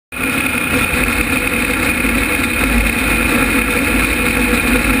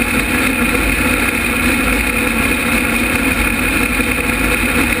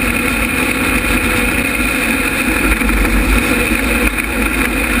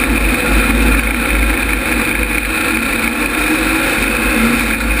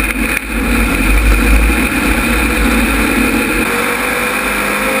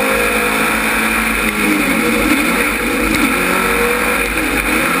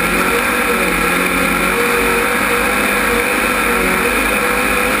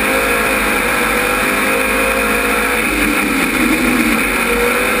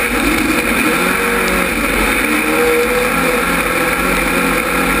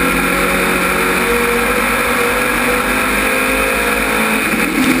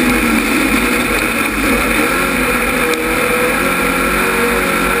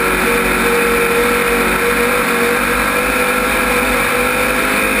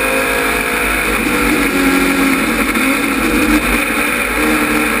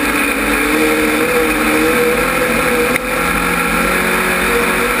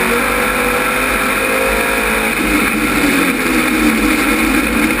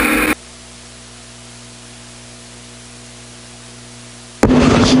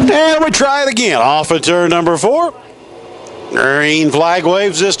Try it again. Off of turn number 4. Green flag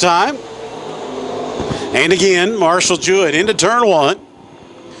waves this time. And again, Marshall Jewett into turn 1.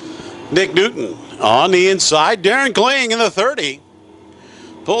 Nick Newton on the inside. Darren Kling in the 30.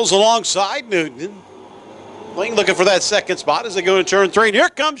 Pulls alongside Newton. Kling looking for that second spot as they go to turn 3. And here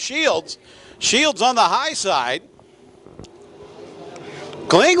comes Shields. Shields on the high side.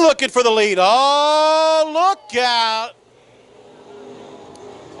 Kling looking for the lead. Oh, look out.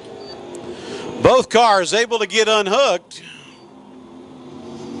 Both cars able to get unhooked.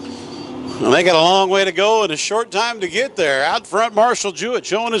 And they got a long way to go and a short time to get there. Out front, Marshall Jewett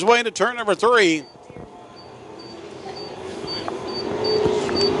showing his way into turn number 3.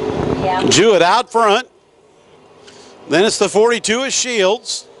 Yeah. Jewett out front. Then it's the 42 of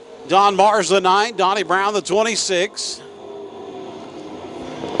Shields. Don Mars the 9, Donnie Brown the 26.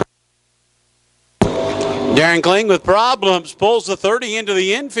 Darren Kling with problems pulls the 30 into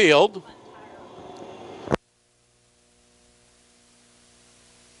the infield.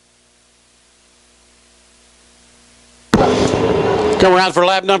 Come around for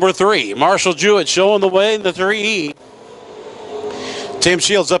lap number 3. Marshall Jewett showing the way in the 3E. Tim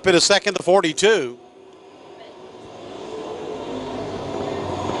Shields up in a second, the 42.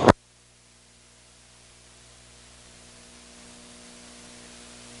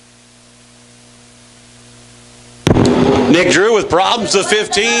 Nick Drew with problems, the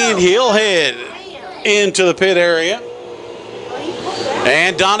 15. He'll head into the pit area.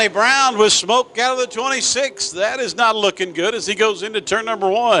 And Donnie Brown with smoke out of the 26. That is not looking good as he goes into turn number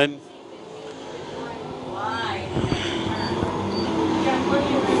 1.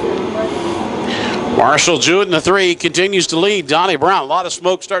 Marshall Jewett in the 3 continues to lead. Donnie Brown, a lot of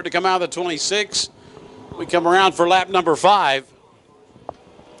smoke starting to come out of the 26. We come around for lap number 5.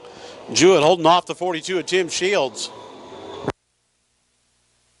 Jewett holding off the 42 of Tim Shields.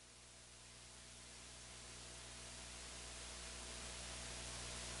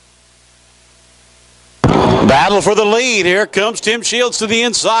 Battle for the lead. Here comes Tim Shields to the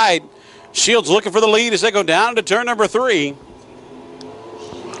inside. Shields looking for the lead as they go down to turn number 3.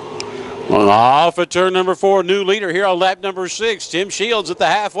 Off at turn number 4. New leader here on lap number 6. Tim Shields at the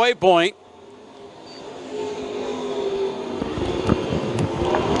halfway point.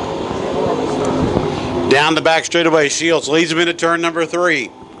 Down the back straightaway. Shields leads him into turn number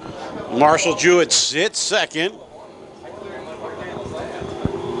 3. Marshall Jewett sits second.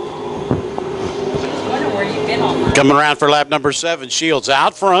 Coming around for lap number 7, Shields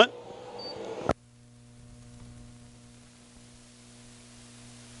out front.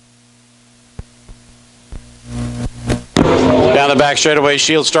 Down the back straightaway,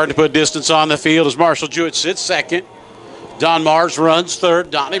 Shields starting to put distance on the field as Marshall Jewett sits second. Don Mars runs third.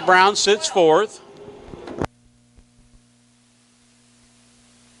 Donnie Brown sits fourth.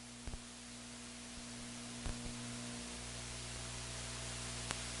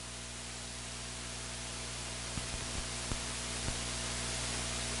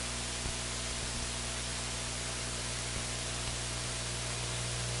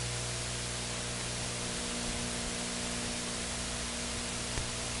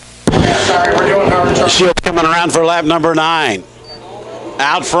 Shields coming around for lap number 9.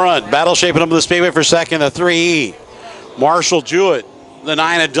 Out front, battle shaping up the Speedway for second, the 3E. Marshall Jewett, the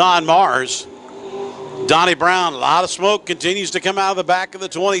 9 of Don Mars. Donnie Brown, a lot of smoke continues to come out of the back of the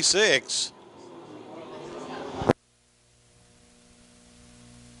 26.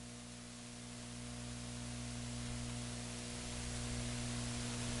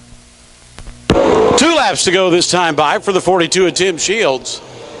 Two laps to go this time by for the 42 of Tim Shields.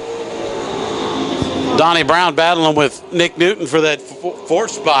 Donnie Brown battling with Nick Newton for that fourth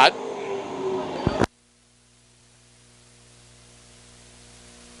spot.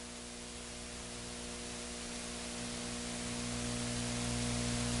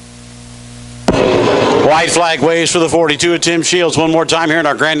 White flag waves for the 42 of Tim Shields one more time here in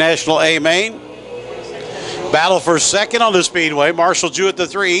our Grand National A main. Battle for second on the Speedway. Marshall Jewett the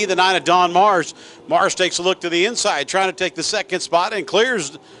 3E, the 9 of Don Mars. Mars takes a look to the inside, trying to take the second spot and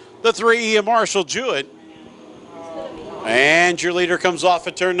clears the 3E of Marshall Jewett. And your leader comes off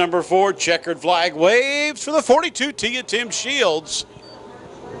at turn number 4. Checkered flag waves for the 42T of Tim Shields.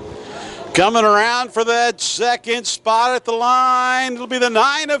 Coming around for that second spot at the line, it'll be the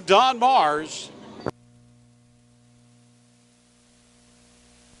 9 of Don Mars.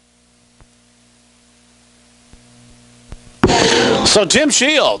 So Tim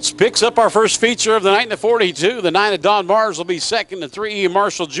Shields picks up our first feature of the night in the 42. The 9 of Don Mars will be second, the 3E of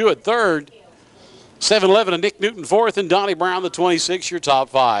Marshall Jewett third. 7-11 of Nick Newton fourth, and Donnie Brown the 26, your top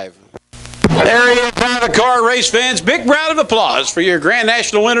 5. There he is, private car race fans. Big round of applause for your Grand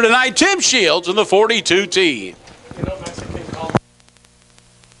National winner tonight, Tim Shields in the 42T.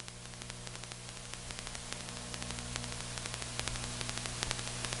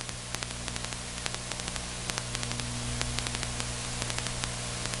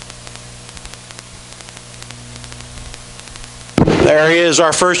 There he is,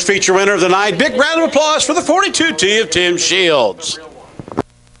 our first feature winner of the night. Big round of applause for the 42T of Tim Shields.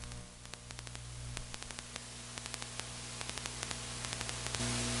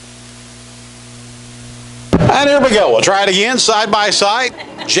 And here we go. We'll try it again, side by side.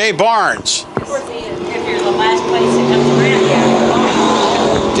 Jay Barnes. If you're the last place that comes around, yeah.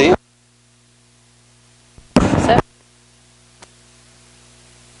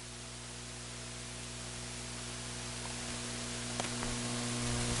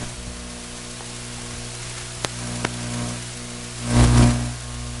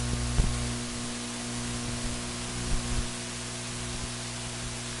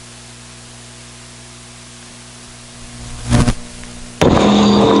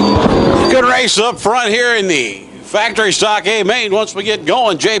 Good race up front here in the factory stock A main. Once we get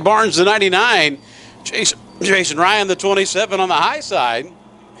going, Jay Barnes the 99, Jason Ryan the 27 on the high side.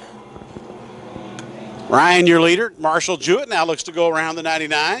 Ryan, your leader. Marshall Jewett now looks to go around the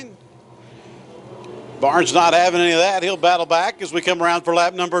 99. Barnes not having any of that. He'll battle back as we come around for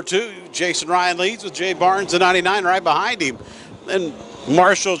lap number 2. Jason Ryan leads with Jay Barnes the 99 right behind him. Then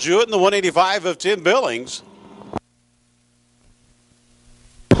Marshall Jewett in the 185 of Tim Billings.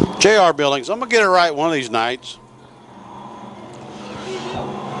 J.R. Billings, I'm going to get it right one of these nights.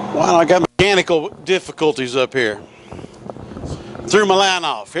 Wow, I got mechanical difficulties up here. Threw my line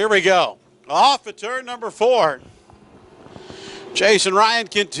off. Here we go. Off at turn number 4. Jason Ryan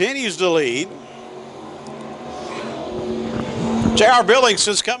continues to lead. J.R. Billings,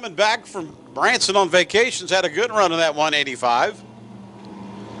 since coming back from Branson on vacations, had a good run in that 185.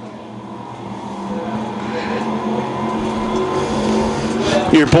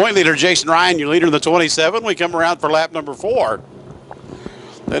 Your point leader, Jason Ryan, your leader in the 27. We come around for lap number 4.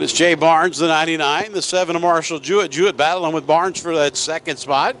 That is Jay Barnes, the 99. The 7 of Marshall Jewett. Jewett battling with Barnes for that second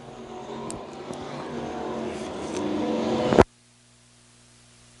spot.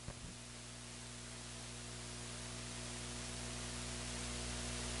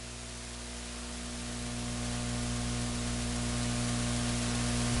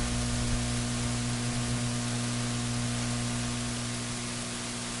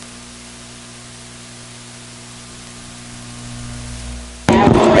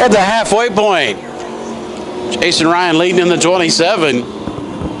 At the halfway point, Jason Ryan leading in the 27.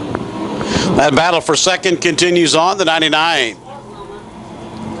 That battle for second continues on, the 99.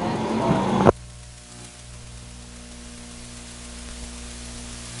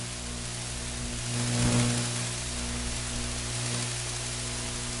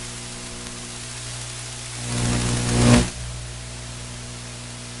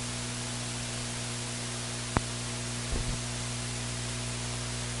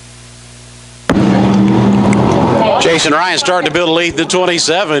 Jason Ryan starting to build a lead in the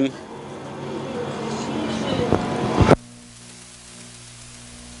 27.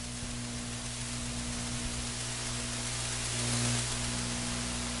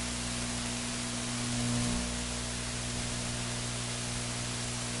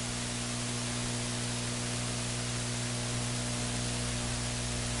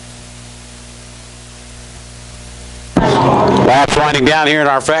 Laps winding down here in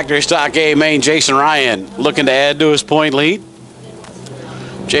our factory stock A main. Jason Ryan looking to add to his point lead.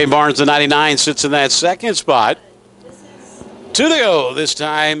 Jay Barnes, the 99, sits in that second spot. 2 to go this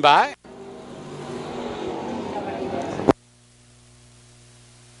time by.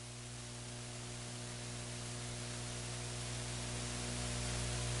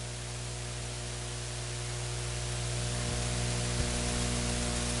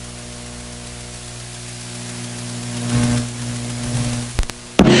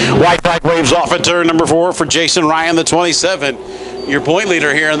 White flag waves off at turn number 4 for Jason Ryan, the 27. Your point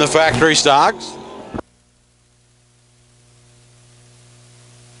leader here in the factory stocks.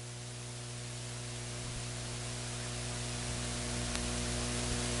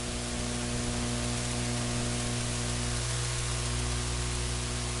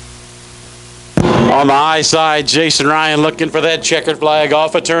 On the high side, Jason Ryan looking for that checkered flag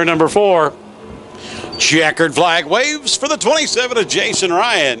off at turn number 4. Checkered flag waves for the 27 of Jason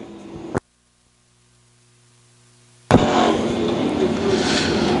Ryan.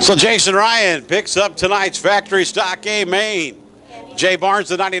 So Jason Ryan picks up tonight's factory stock A main. Jay Barnes,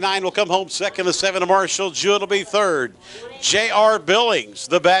 the 99, will come home second. The 7 of Marshall Jewett will be third. J.R. Billings,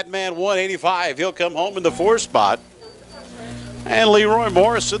 the Batman 185, he'll come home in the 4th spot. And Leroy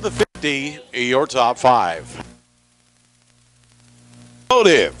Morrison, the 50, your top 5.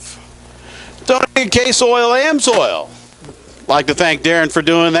 Automotive. Donated Case Oil, AMSOIL. Like to thank Darren for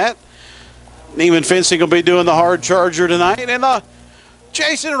doing that. Neiman Fencing will be doing the hard charger tonight. And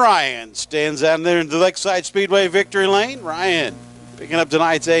Jason Ryan stands out there in the Lakeside Speedway victory lane. Ryan picking up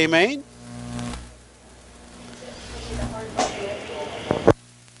tonight's A main.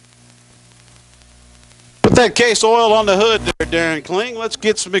 Put that Case Oil on the hood there, Darren Kling. Let's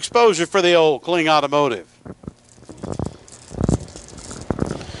get some exposure for the old Kling Automotive.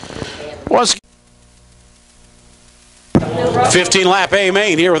 Once 15-lap A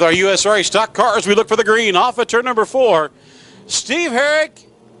main here with our USRA stock cars. We look for the green off at turn number 4. Steve Herrick,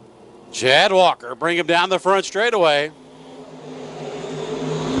 Chad Walker bring him down the front straightaway.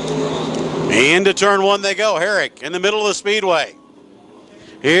 Into turn 1 they go. Herrick in the middle of the speedway.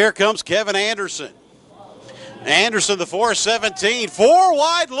 Here comes Kevin Anderson. Anderson, the 417, 4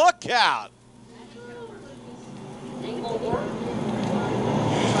 wide lookout.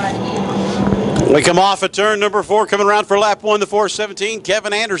 We come off at turn number 4, coming around for lap 1, the 417.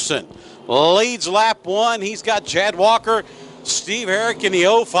 Kevin Anderson leads lap 1. He's got Chad Walker, Steve Herrick in the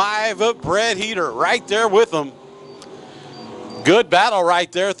 05 of Brett Heater right there with him. Good battle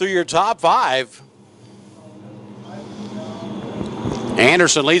right there through your top 5.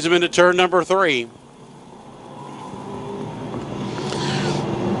 Anderson leads him into turn number 3.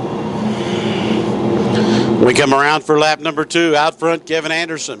 We come around for lap number 2. Out front, Kevin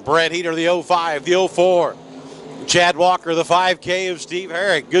Anderson. Brett Heater, the 05, the 04. Chad Walker, the 5K of Steve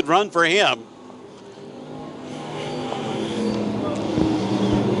Herrick. Good run for him.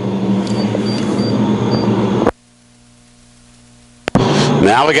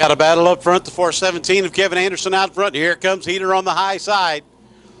 Now we got a battle up front. The 417 of Kevin Anderson out front. Here comes Heater on the high side.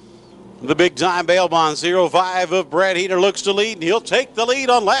 The big time bail bond 05 of Brett Heater looks to lead, and he'll take the lead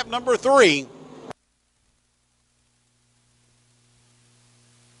on lap number 3.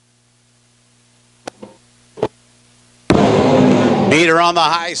 Heater on the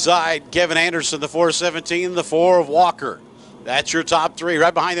high side. Kevin Anderson, the 417, the 4 of Walker. That's your top 3.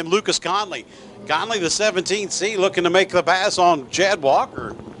 Right behind him, Lucas Conley. Conley, the 17C, looking to make the pass on Chad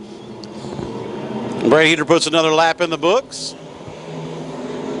Walker. Brett Heater puts another lap in the books.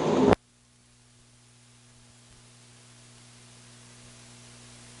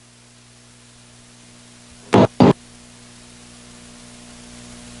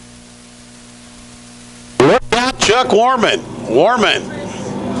 Look out, Chuck Warman. Warman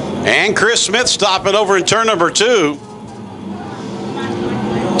and Chris Smith stopping over in turn number 2.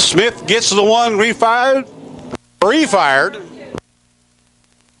 Smith gets to the one refired.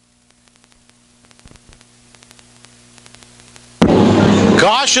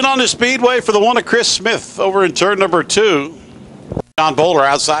 Caution on the speedway for the one of Chris Smith over in turn number 2. John Bowler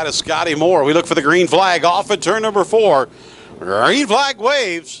outside of Scotty Moore. We look for the green flag off at turn number 4. Green flag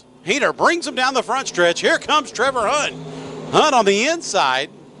waves. Heater brings him down the front stretch. Here comes Trevor Hunt. Hunt on the inside.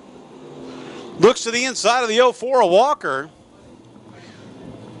 Looks to the inside of the 04 of Walker.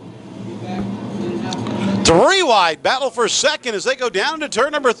 3 wide. Battle for second as they go down to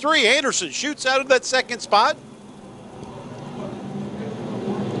turn number 3. Anderson shoots out of that second spot.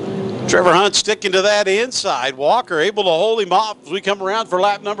 Trevor Hunt sticking to that inside. Walker able to hold him off as we come around for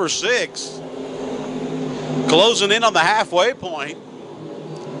lap number 6. Closing in on the halfway point.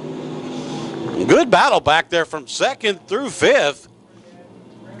 Good battle back there from 2nd through 5th.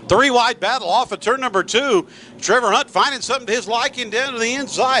 3 wide battle off of turn number 2. Trevor Hunt finding something to his liking down to the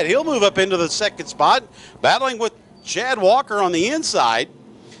inside. He'll move up into the 2nd spot, battling with Chad Walker on the inside.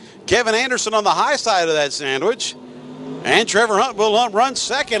 Kevin Anderson on the high side of that sandwich. And Trevor Hunt will run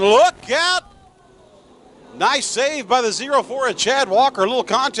 2nd. Look out! Nice save by the 04 of Chad Walker. A little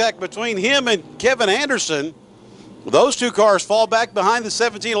contact between him and Kevin Anderson. Those 2 cars fall back behind the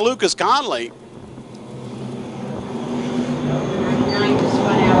 17 of Lucas Conley.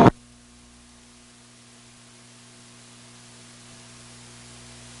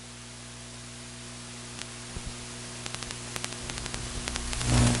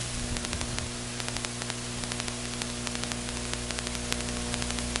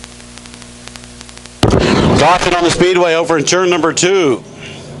 Caution on the speedway over in turn number 2.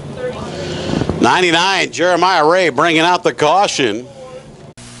 99, Jeremiah Ray bringing out the caution.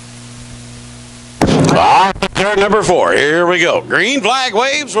 Turn number 4, here we go. Green flag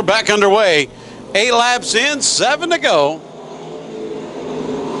waves, we're back underway. 8 laps in, 7 to go.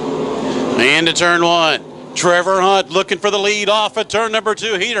 Into turn 1. Trevor Hunt looking for the lead off at turn number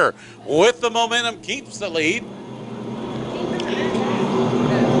 2. Heater with the momentum keeps the lead.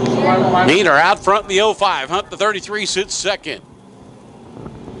 Heater out front in the 05. Hunt the 33 sits second.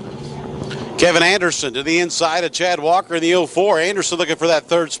 Kevin Anderson to the inside of Chad Walker in the 04. Anderson looking for that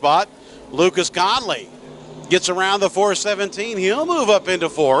third spot. Lucas Conley gets around the 417. He'll move up into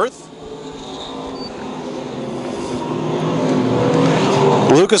fourth.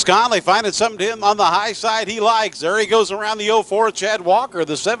 Lucas Conley finding something to him on the high side he likes. There he goes around the 04. Chad Walker,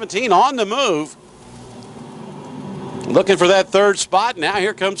 the 17 on the move. Looking for that third spot. Now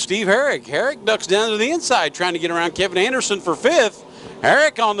here comes Steve Herrick. Herrick ducks down to the inside trying to get around Kevin Anderson for fifth.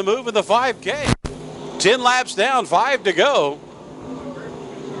 Herrick on the move in the 5K. 10 laps down, 5 to go.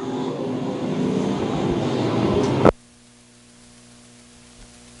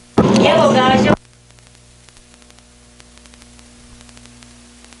 Yellow, guys.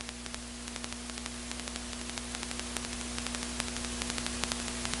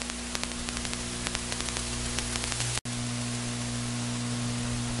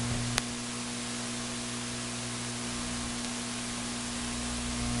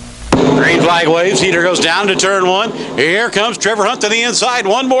 Green flag waves. Heater goes down to turn 1. Here comes Trevor Hunt to the inside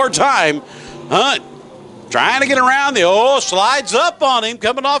one more time. Hunt trying to get around the, slides up on him,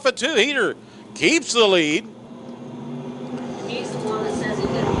 coming off at 2. Heater keeps the lead. He's the one that says he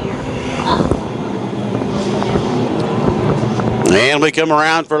couldn't hear. And we come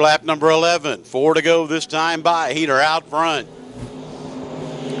around for lap number 11. 4 to go this time by. Heater out front.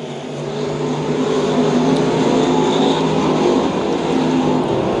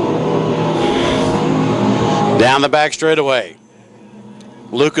 Down the back straightaway.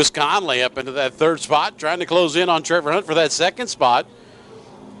 Lucas Conley up into that third spot, trying to close in on Trevor Hunt for that second spot.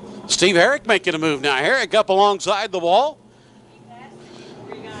 Steve Herrick making a move now. Herrick up alongside the wall.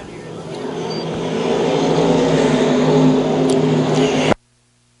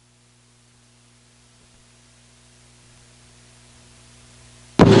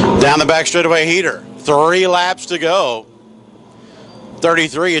 Down the back straightaway. Heater. 3 laps to go.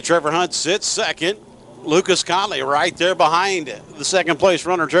 33 of Trevor Hunt sits second. Lucas Conley right there behind the second place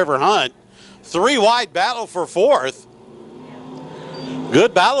runner, Trevor Hunt. 3 wide battle for fourth.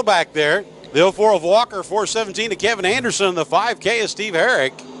 Good battle back there. The 04 of Walker, 417 to Kevin Anderson. The 5K of Steve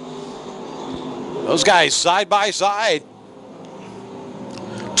Herrick. Those guys side by side.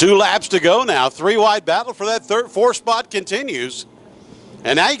 2 laps to go now. 3 wide battle for that fourth spot continues.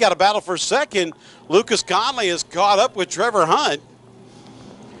 And now you got a battle for second. Lucas Conley is caught up with Trevor Hunt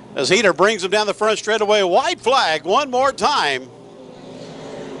as Heater brings him down the front straightaway. White flag one more time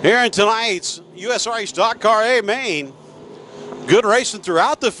here in tonight's USRA Stock Car A Main. Good racing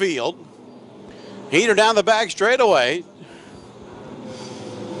throughout the field. Heater down the back straightaway.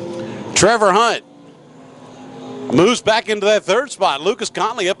 Trevor Hunt moves back into that third spot. Lucas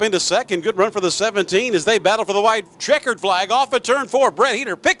Conley up into second. Good run for the 17 as they battle for the white checkered flag off at turn 4. Brett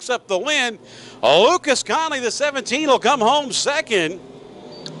Heater picks up the win. Lucas Conley, the 17, will come home second.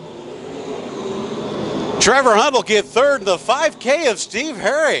 Trevor Hunt will get third in the 5K of Steve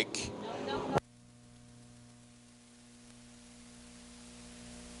Herrick.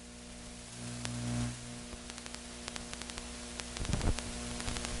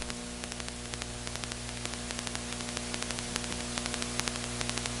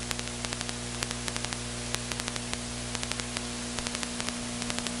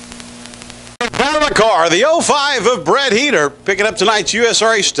 Out of the car, the 05 of Brett Heater picking up tonight's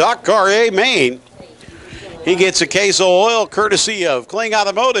USRA Stock Car A Main. He gets a case of oil courtesy of Kling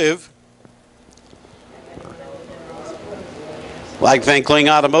Automotive. I'd like to thank Kling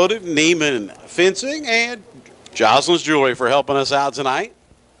Automotive, Neiman Fencing, and Jocelyn's Jewelry for helping us out tonight.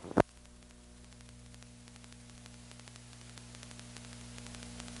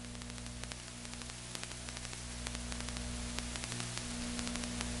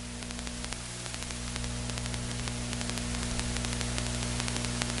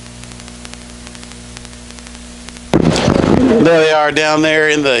 There they are down there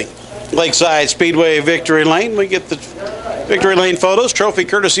in the Lakeside Speedway Victory Lane. We get the Victory Lane photos, trophy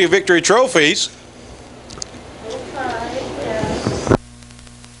courtesy of Victory Trophies.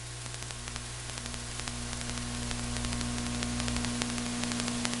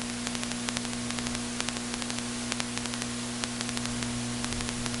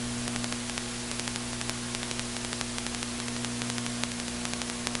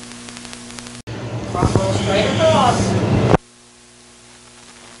 Straight across.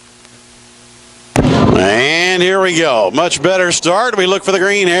 And here we go. Much better start. We look for the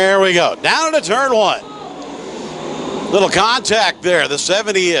green. Here we go. Down into turn 1. Little contact there. The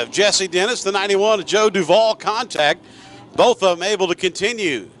 70 of Jesse Dennis, the 91 of Joe Duvall contact. Both of them able to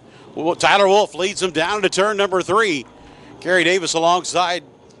continue. Tyler Wolf leads them down to turn number 3. Kerry Davis alongside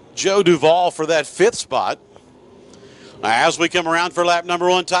Joe Duvall for that 5th spot. As we come around for lap number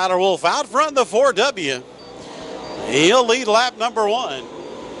 1, Tyler Wolf out front in the 4W. He'll lead lap number 1.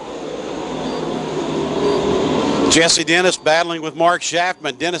 Jesse Dennis battling with Mark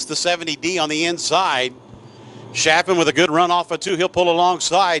Schaffman. Dennis the 70D on the inside. Schaffman with a good run off of 2. He'll pull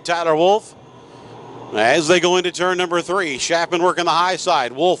alongside Tyler Wolf as they go into turn number 3. Schaffman working the high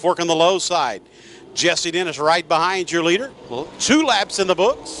side. Wolf working the low side. Jesse Dennis right behind your leader. 2 laps in the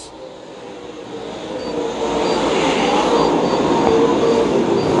books.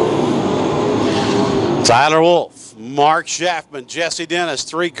 Tyler Wolf, Mark Schaffman, Jesse Dennis,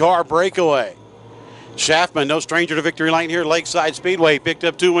 3-car breakaway. Schaffman, no stranger to victory lane here at Lakeside Speedway, picked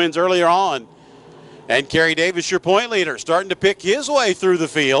up 2 wins earlier on. And Kerry Davis, your point leader, starting to pick his way through the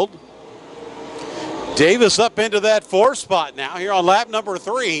field. Davis up into that 4th spot now here on lap number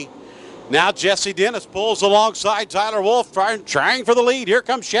 3. Now Jesse Dennis pulls alongside Tyler Wolf, trying for the lead. Here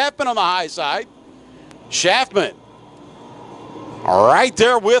comes Schaffman on the high side. Schaffman right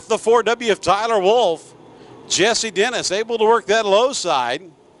there with the 4W of Tyler Wolf. Jesse Dennis able to work that low side.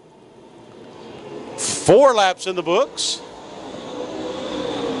 4 laps in the books.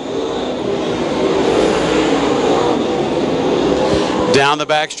 Down the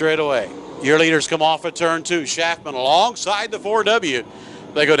back straightaway. Your leaders come off at turn 2. Schaffman alongside the 4W.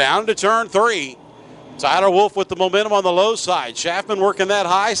 They go down to turn 3. Tyler Wolf with the momentum on the low side. Schaffman working that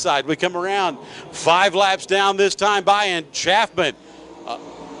high side. We come around 5 laps down this time by, and Schaffman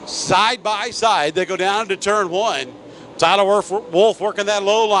side by side. They go down to turn 1. Tyler Wolf working that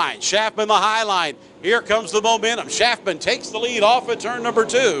low line. Schaffman the high line. Here comes the momentum. Schaffman takes the lead off at turn number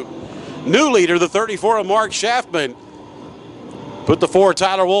 2. New leader, the 34 of Mark Schaffman. Put the 4,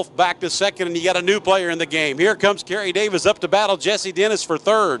 Tyler Wolf, back to 2nd, and you got a new player in the game. Here comes Kerry Davis up to battle Jesse Dennis for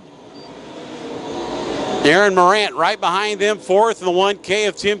 3rd. Aaron Morant right behind them, 4th, and the 1K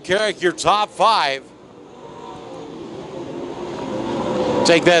of Tim Carrick, your top 5.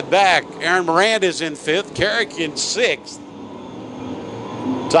 Take that back. Aaron Morant is in 5th, Carrick in 6th.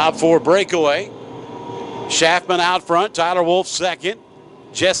 Top 4 breakaway. Schaffman out front, Tyler Wolf 2nd.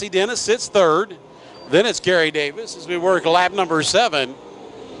 Jesse Dennis sits 3rd. Then it's Kerry Davis as we work lap number 7.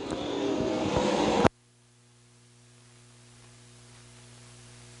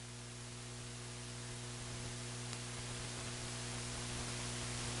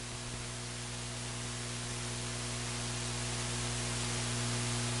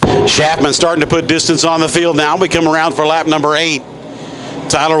 Schaffman starting to put distance on the field now. We come around for lap number 8.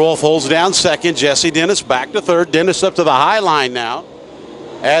 Tyler Wolf holds down 2nd. Jesse Dennis back to 3rd. Dennis up to the high line now,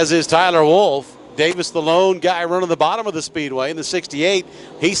 as is Tyler Wolf. Davis, the lone guy running the bottom of the speedway in the 68.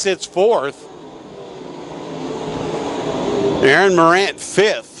 He sits 4th. Aaron Morant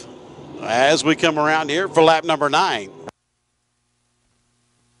 5th as we come around here for lap number 9.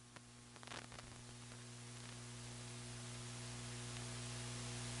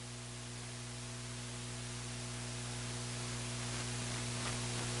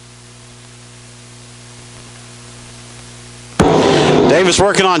 Davis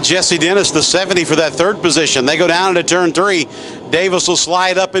working on Jesse Dennis, the 70 for that 3rd position. They go down into turn 3. Davis will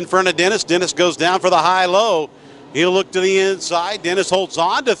slide up in front of Dennis. Dennis goes down for the high-low. He'll look to the inside. Dennis holds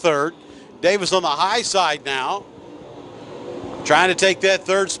on to 3rd. Davis on the high side now, trying to take that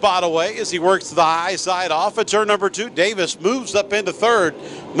 3rd spot away as he works to the high side off at turn number 2. Davis moves up into 3rd.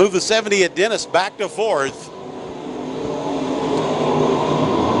 Move the 70 at Dennis back to 4th.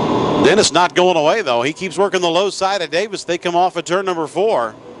 Dennis not going away, though. He keeps working the low side of Davis. They come off at turn number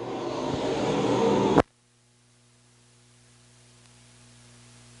 4.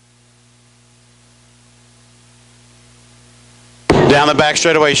 Down the back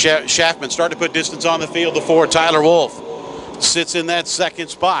straightaway, Schaffman starting to put distance on the field. The 4, Tyler Wolf, sits in that 2nd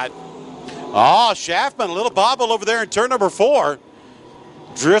spot. Oh, Schaffman, a little bobble over there in turn number 4.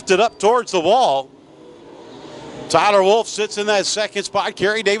 Drifted up towards the wall. Tyler Wolf sits in that 2nd spot.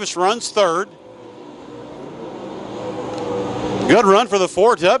 Kerry Davis runs 3rd. Good run for the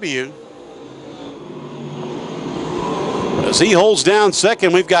 4W. As he holds down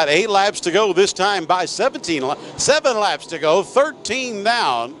 2nd, we've got 8 laps to go this time by 7 laps to go, 13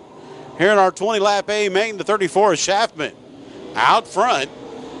 down. Here in our 20-lap A main, the 34 is Schaffman out front.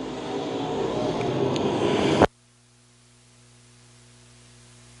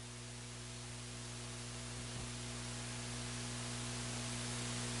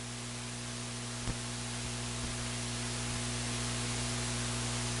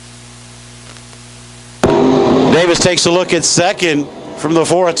 Davis takes a look at second from the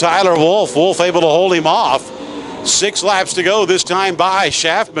 4 of Tyler Wolf. Wolf able to hold him off. 6 laps to go, this time by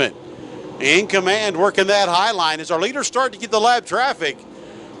Schaffman. In command, working that high line as our leaders start to get the lap traffic.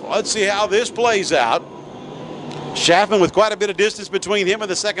 Let's see how this plays out. Schaffman with quite a bit of distance between him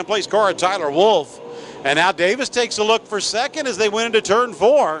and the second place car of Tyler Wolf. And now Davis takes a look for second as they went into turn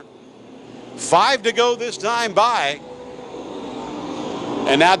 4. 5 to go this time by.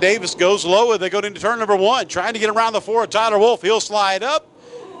 And now Davis goes low as they go into turn number 1, trying to get around the 4 of Tyler Wolf. He'll slide up.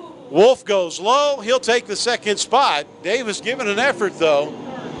 Wolf goes low. He'll take the second spot. Davis giving an effort, though.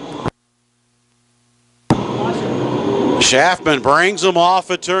 Schaffman brings him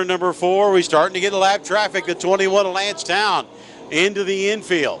off at turn number 4. We're starting to get lap traffic. The 21 of Lancetown into the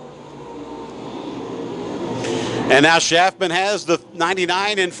infield. And now Schaffman has the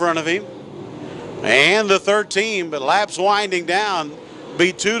 99 in front of him and the 13, but laps winding down.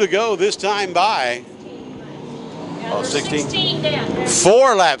 Be 2 to go this time by. Oh, 16 down.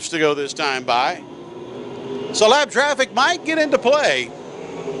 4 laps to go this time by. So lap traffic might get into play.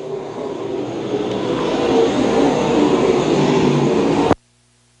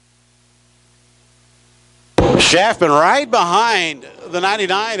 Schaffman right behind the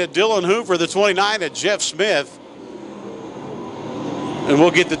 99 at Dylan Hoover, the 29 at Jeff Smith. And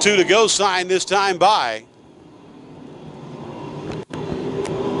we'll get the 2 to go sign this time by.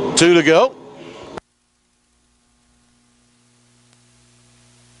 2 to go.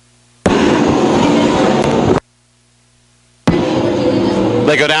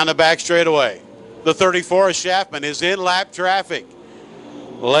 They go down the back straightaway. The 34 of Schaffman is in lap traffic.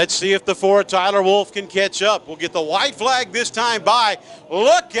 Let's see if the 4 of Tyler Wolf can catch up. We'll get the white flag this time by.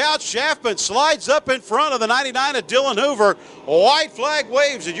 Look out, Schaffman slides up in front of the 99 of Dylan Hoover. White flag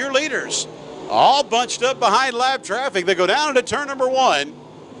waves at your leaders. All bunched up behind lap traffic. They go down into turn number 1.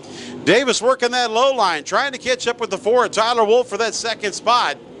 Davis working that low line, trying to catch up with the 4 of Tyler Wolf for that second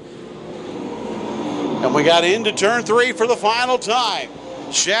spot. And we got into turn 3 for the final time.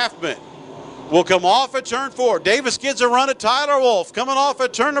 Schaffman will come off at turn 4. Davis gets a run at Tyler Wolf. Coming off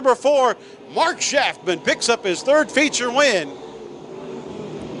at turn number 4, Mark Schaffman picks up his 3rd feature win.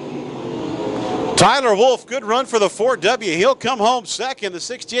 Tyler Wolf, good run for the 4W. He'll come home second. The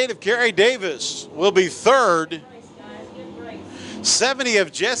 68 of Kerry Davis will be 3rd. 70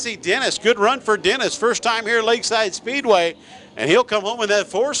 of Jesse Dennis, good run for Dennis. First time here at Lakeside Speedway, and he'll come home in that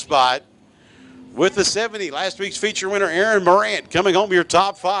 4th spot. With the 70, last week's feature winner Aaron Morant coming home your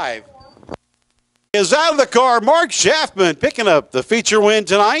top 5. Is out of the car, Mark Schaffman picking up the feature win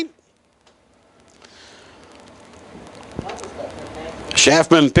tonight.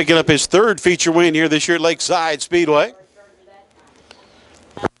 Schaffman picking up his 3rd feature win here this year at Lakeside Speedway.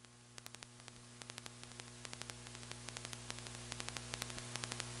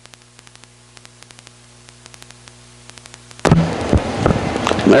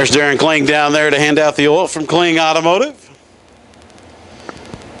 There's Darren Kling down there to hand out the oil from Kling Automotive.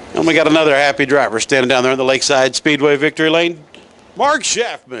 And we got another happy driver standing down there in the Lakeside Speedway victory lane. Mark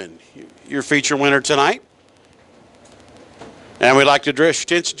Schaffman, your feature winner tonight. And we'd like to draw your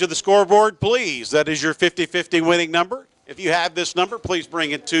attention to the scoreboard, please. That is your 50-50 winning number. If you have this number, please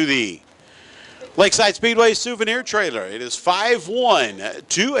bring it to the Lakeside Speedway souvenir trailer. It is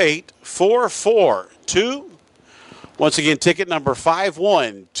 5128442. Once again, ticket number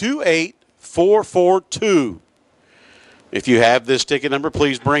 5128442. If you have this ticket number,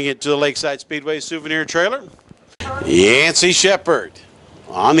 please bring it to the Lakeside Speedway souvenir trailer. Yancey Shepard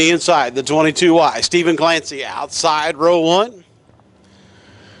on the inside, the 22Y. Stephen Clancy outside row 1.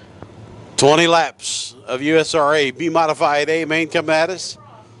 20 laps of USRA B Modified A main coming at us.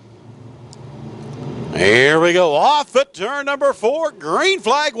 Here we go. Off at turn number 4. Green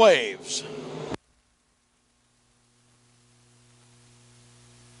flag waves.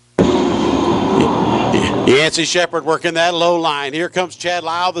 Yancey Shepard working that low line. Here comes Chad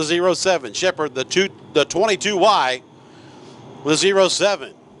Lyle, the 07. Shepard, the 22Y, the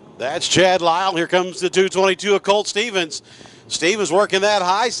 07. That's Chad Lyle. Here comes the 222 of Colt Stevens. Stevens working that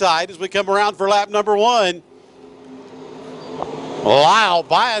high side as we come around for lap number 1. Lyle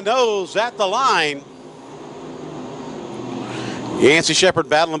by a nose at the line. Yancey Shepard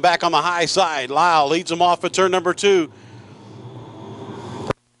battling back on the high side. Lyle leads him off at turn number 2.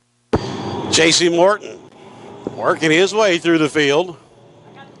 J.C. Morton working his way through the field.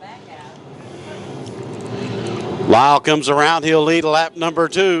 Lyle comes around. He'll lead lap number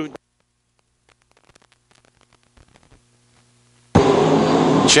 2.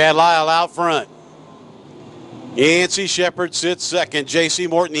 Chad Lyle out front. Yancey Shepard sits second. J.C.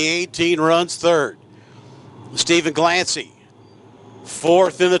 Morton, the 18, runs 3rd. Stephen Clancy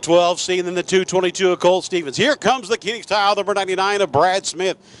Fourth in the 12C, and then the 222 of Cole Stevens. Here comes the King style, number 99 of Brad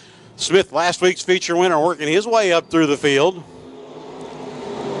Smith. Smith, last week's feature winner, working his way up through the field.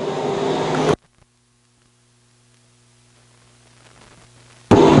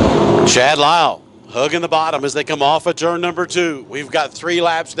 Chad Lyle hugging the bottom as they come off of turn number 2. We've got 3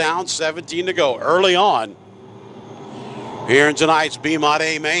 laps down, 17 to go early on here in tonight's BMOD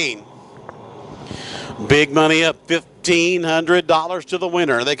A Main. Big money up, $1,500 to the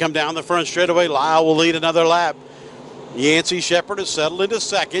winner. They come down the front straightaway. Lyle will lead another lap. Yancey Shepard has settled into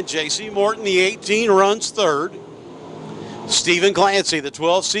second. J.C. Morton, the 18, runs third. Stephen Clancy, the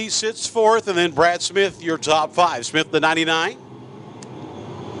 12C, sits fourth. And then Brad Smith, your top 5. Smith, the 99.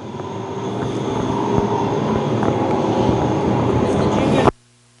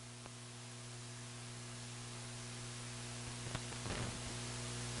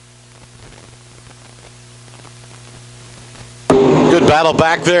 Good battle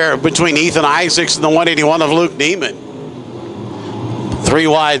back there between Ethan Isaacs and the 181 of Luke Neiman. 3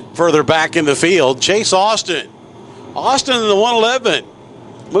 wide further back in the field. Chase Austin. Austin in the 111.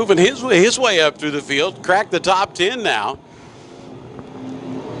 Moving his way up through the field. Cracked the top 10 now.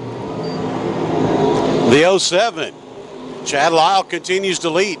 The 07. Chad Lyle continues to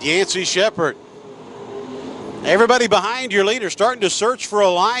lead. Yancey Shepard. Everybody behind your leader starting to search for a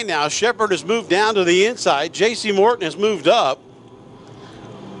line now. Shepard has moved down to the inside. J.C. Morton has moved up.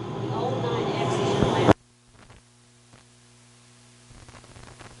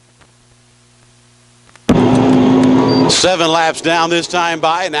 7 laps down this time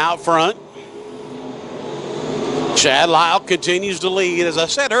by and out front. Chad Lyle continues to lead. As I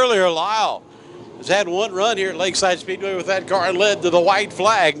said earlier, Lyle has had 1 run here at Lakeside Speedway with that car and led to the white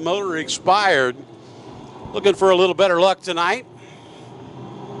flag. Motor expired. Looking for a little better luck tonight.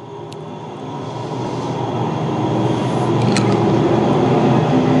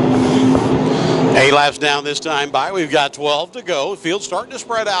 Eight laps down this time by. We've got 12 to go. The field's starting to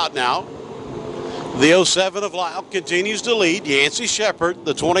spread out now. The 07 of Lyle continues to lead. Yancey Shepard,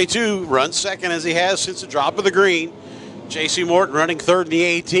 the 22, runs second as he has since the drop of the green. J.C. Morton running third in the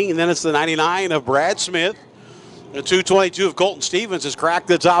 18. Then it's the 99 of Brad Smith. The 222 of Colton Stevens has cracked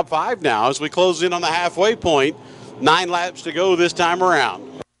the top 5 now as we close in on the halfway point. 9 laps to go this time around.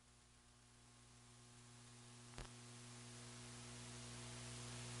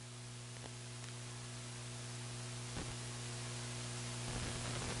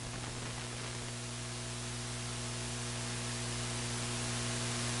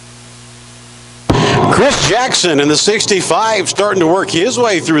 Chris Jackson in the 65 starting to work his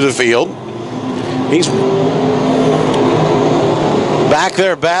way through the field. He's back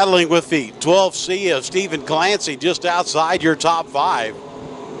there battling with the 12C of Stephen Clancy just outside your top 5.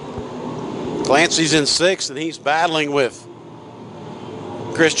 Clancy's in 6th and he's battling with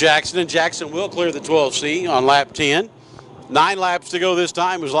Chris Jackson, and Jackson will clear the 12C on lap 10. 9 laps to go this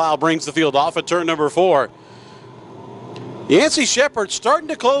time as Lyle brings the field off at turn number 4. Yancey Shepard starting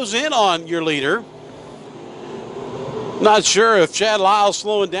to close in on your leader. Not sure if Chad Lyle's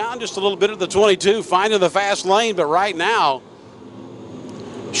slowing down just a little bit at the 22, finding the fast lane, but right now,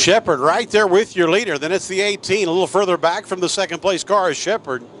 Shepard right there with your leader. Then it's the 18, a little further back from the second place car is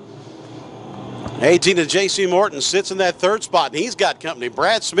Shepard. 18 to J.C. Morton sits in that 3rd spot, and he's got company.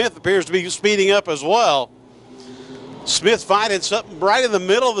 Brad Smith appears to be speeding up as well. Smith finding something right in the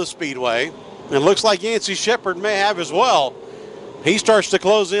middle of the speedway, and looks like Yancey Shepard may have as well. He starts to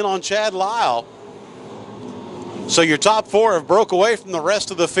close in on Chad Lyle. So your top 4 have broke away from the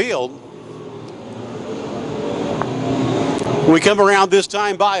rest of the field. When we come around this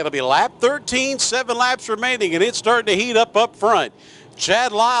time by, it'll be lap 13, 7 laps remaining, and it's starting to heat up front.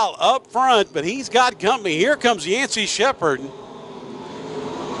 Chad Lyle up front, but he's got company. Here comes Yancey Shepard.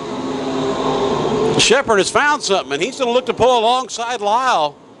 Shepard has found something, and he's going to look to pull alongside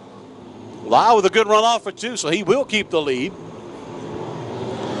Lyle. Lyle with a good run off at 2, so he will keep the lead.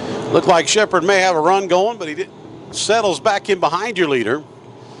 Looked like Shepard may have a run going, but he didn't. Settles back in behind your leader.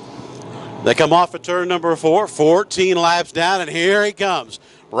 They come off at turn number 4, 14 laps down, and here he comes.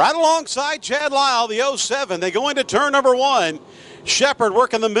 Right alongside Chad Lyle, the 07. They go into turn number 1. Shepard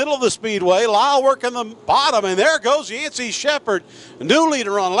working the middle of the speedway, Lyle working the bottom, and there goes Yancey Shepard, new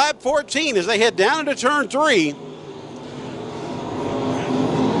leader on lap 14 as they head down into turn 3.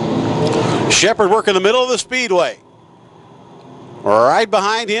 Shepard working the middle of the speedway. Right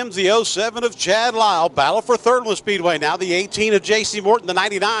behind him's the 07 of Chad Lyle. Battle for third on the speedway now. The 18 of J.C. Morton, the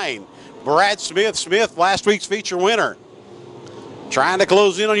 99. Brad Smith. Smith, last week's feature winner. Trying to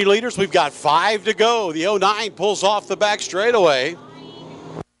close in on your leaders. We've got 5 to go. The 09 pulls off the back straightaway.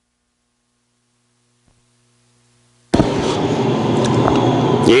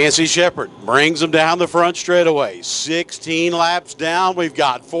 Yancey Shepherd brings them down the front straightaway. 16 laps down. We've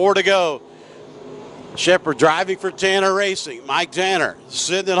got 4 to go. Shepherd driving for Tanner Racing. Mike Tanner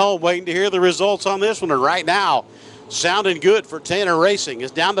sitting at home waiting to hear the results on this one. And right now, sounding good for Tanner Racing.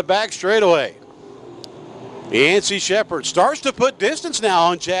 Is down the back straightaway. Yancey Shepherd starts to put distance now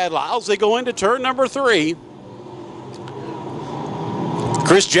on Chad Lyles. They go into turn number 3.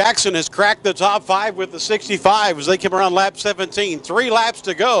 Chris Jackson has cracked the top 5 with the 65 as they come around lap 17. 3 laps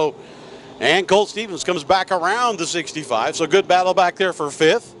to go. And Colt Stevens comes back around the 65. So good battle back there for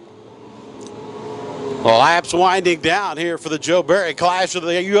 5th. Laps winding down here for the Joe Barry Clash of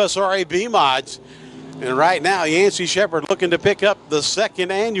the USRA B mods. And right now, Yancey Shepherd looking to pick up the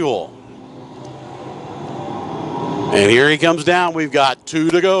 2nd annual. And here he comes down. We've got 2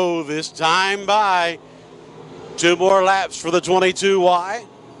 to go this time by. 2 more laps for the 22Y.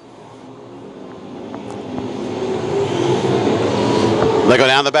 They go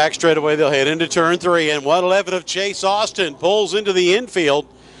down the back straightaway. They'll head into turn 3. And 111 of Chase Austin pulls into the infield.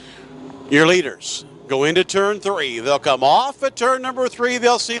 Your leaders go into turn 3. They'll come off at turn number 3.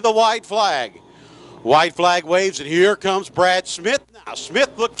 They'll see the white flag. White flag waves, and here comes Brad Smith. Now,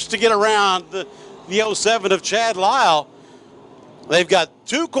 Smith looks to get around the 07 of Chad Lyle. They've got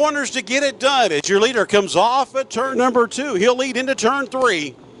 2 corners to get it done as your leader comes off at turn number 2. He'll lead into turn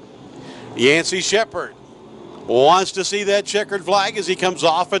 3. Yancey Shepherd wants to see that checkered flag as he comes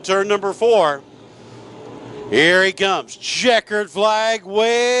off at turn number 4. Here he comes. Checkered flag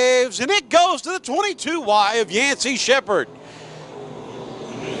waves, and it goes to the 22Y of Yancey Shepherd.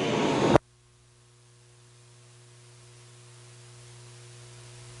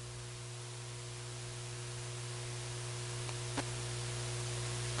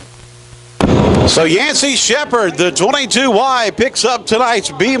 So Yancey Shepherd, the 22Y, picks up tonight's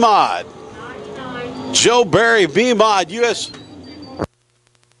B-Mod. Joe Barry, B-Mod, US.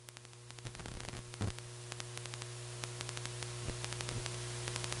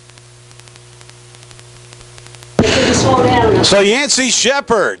 So Yancey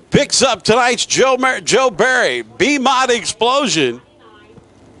Shepherd picks up tonight's Joe Barry, B-Mod Explosion.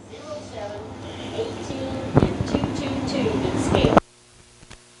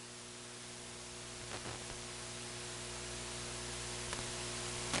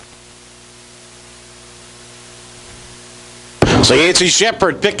 So Yancey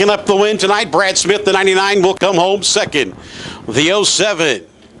Shepherd picking up the win tonight. Brad Smith, the 99, will come home 2nd. The 07,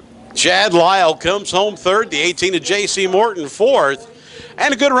 Chad Lyle comes home 3rd. The 18 of J.C. Morton 4th.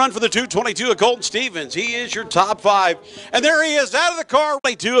 And a good run for the 222 of Colton Stevens. He is your top 5. And there he is out of the car,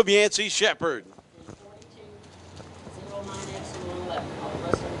 22 of Yancey Shepherd.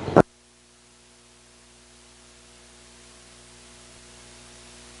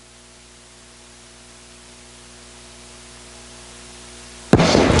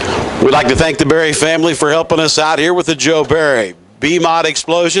 We'd like to thank the Barry family for helping us out here with the Joe Barry B-Mod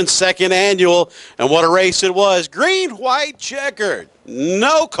Explosion 2nd annual. And what a race it was. Green, white, checkered.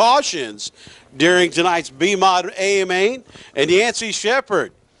 No cautions during tonight's B-Mod AMA. And Yancey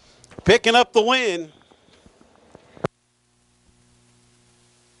Shepherd picking up the win.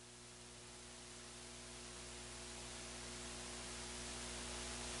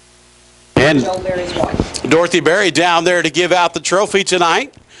 And Dorothy Barry down there to give out the trophy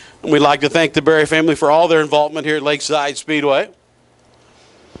tonight. We'd like to thank the Barry family for all their involvement here at Lakeside Speedway.